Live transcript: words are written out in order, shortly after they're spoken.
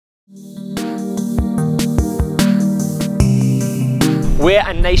We're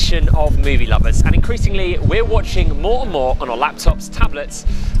a nation of movie lovers, and increasingly we're watching more and more on our laptops, tablets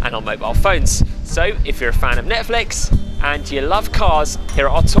and on mobile phones. So if you're a fan of Netflix and you love cars, here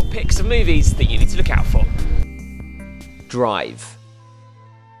are our top picks of movies that you need to look out for. Drive.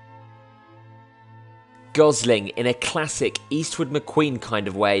 Gosling, in a classic Eastwood McQueen kind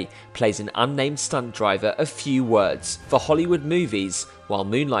of way, plays an unnamed stunt driver of few words for Hollywood movies while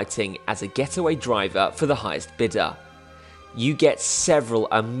moonlighting as a getaway driver for the highest bidder. You get several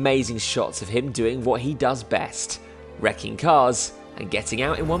amazing shots of him doing what he does best, wrecking cars and getting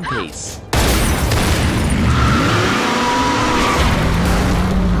out in one piece.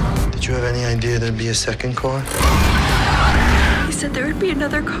 Did you have any idea there'd be a second car? He said there would be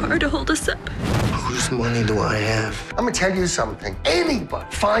another car to hold us up. Whose money do I have? I'm gonna tell you something. Anybody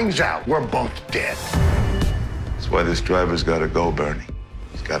finds out, we're both dead. That's why this driver's gotta go, Bernie.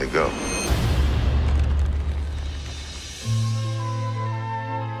 He's gotta go.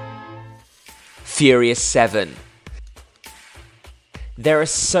 Furious 7. There are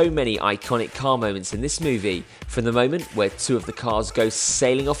so many iconic car moments in this movie, from the moment where two of the cars go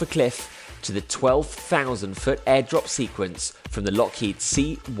sailing off a cliff to the 12,000-foot airdrop sequence from the Lockheed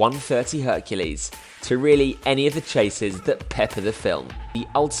C-130 Hercules, to really any of the chases that pepper the film. The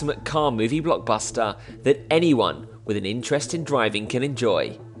ultimate car movie blockbuster that anyone with an interest in driving can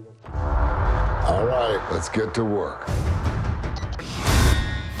enjoy. All right, let's get to work.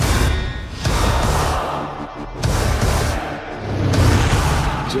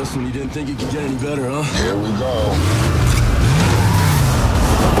 Justin, you didn't think it could get any better, huh? Here we go.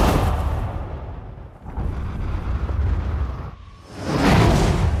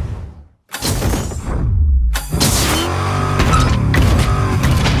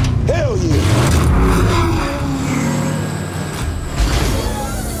 Hell yeah!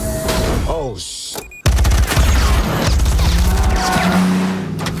 Oh, shit.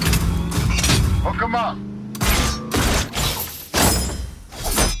 Oh, come on.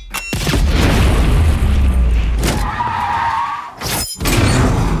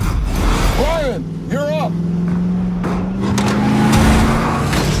 You're up!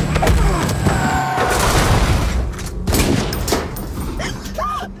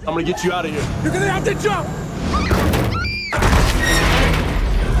 I'm gonna get you out of here. You're gonna have to jump!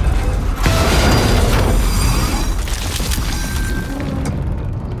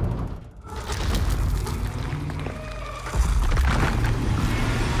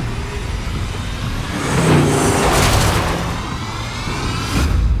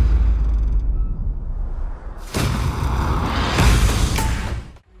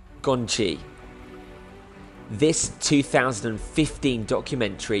 Gonchi. This 2015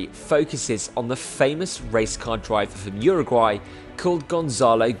 documentary focuses on the famous race car driver from Uruguay called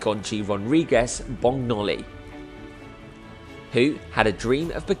Gonzalo Gonchi Rodriguez Bongnoli, who had a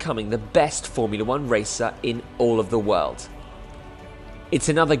dream of becoming the best Formula One racer in all of the world. It's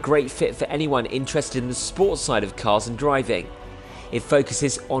another great fit for anyone interested in the sports side of cars and driving. It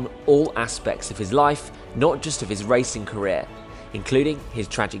focuses on all aspects of his life, not just of his racing career, including his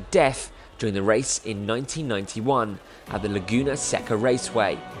tragic death during the race in 1991 at the Laguna Seca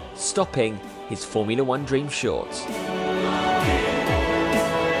Raceway, stopping his Formula One dream short.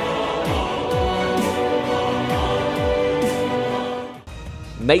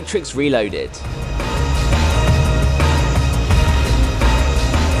 Matrix Reloaded.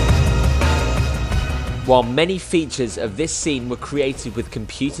 While many features of this scene were created with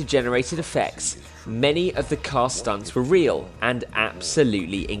computer-generated effects, many of the car stunts were real and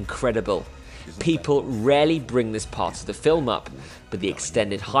absolutely incredible. People rarely bring this part of the film up, but the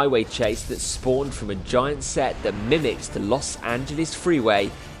extended highway chase that spawned from a giant set that mimics the Los Angeles freeway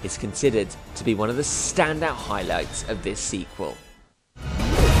is considered to be one of the standout highlights of this sequel.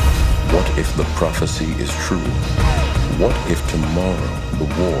 What if the prophecy is true? What if tomorrow the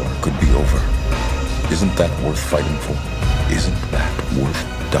war could be over? Isn't that worth fighting for? Isn't that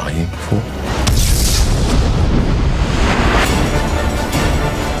worth dying for?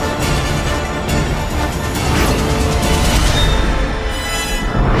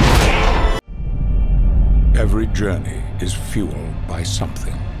 Every journey is fueled by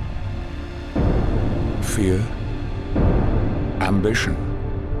something. Fear, ambition,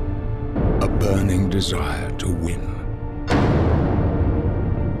 a burning desire to win.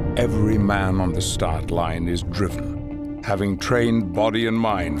 Every man on the start line is driven, having trained body and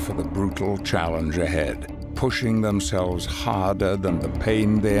mind for the brutal challenge ahead, pushing themselves harder than the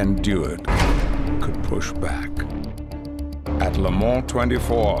pain they endured could push back. At Le Mans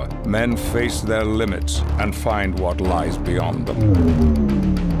 24, men face their limits and find what lies beyond them.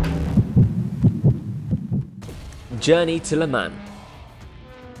 Journey to Le Mans.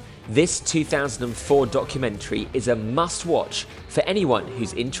 This 2004 documentary is a must-watch for anyone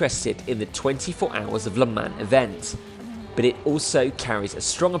who's interested in the 24 Hours of Le Mans event, but it also carries a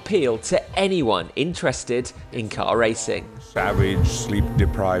strong appeal to anyone interested in car racing. Savage,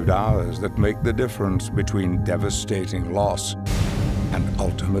 sleep-deprived hours that make the difference between devastating loss and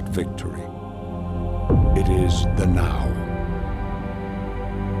ultimate victory. It is the now.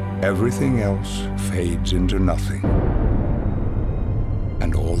 Everything else fades into nothing.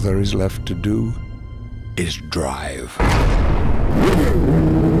 And all there is left to do is drive.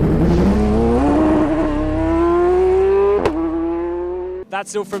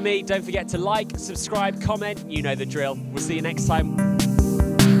 That's all from me. Don't forget to like, subscribe, comment. You know the drill. We'll see you next time.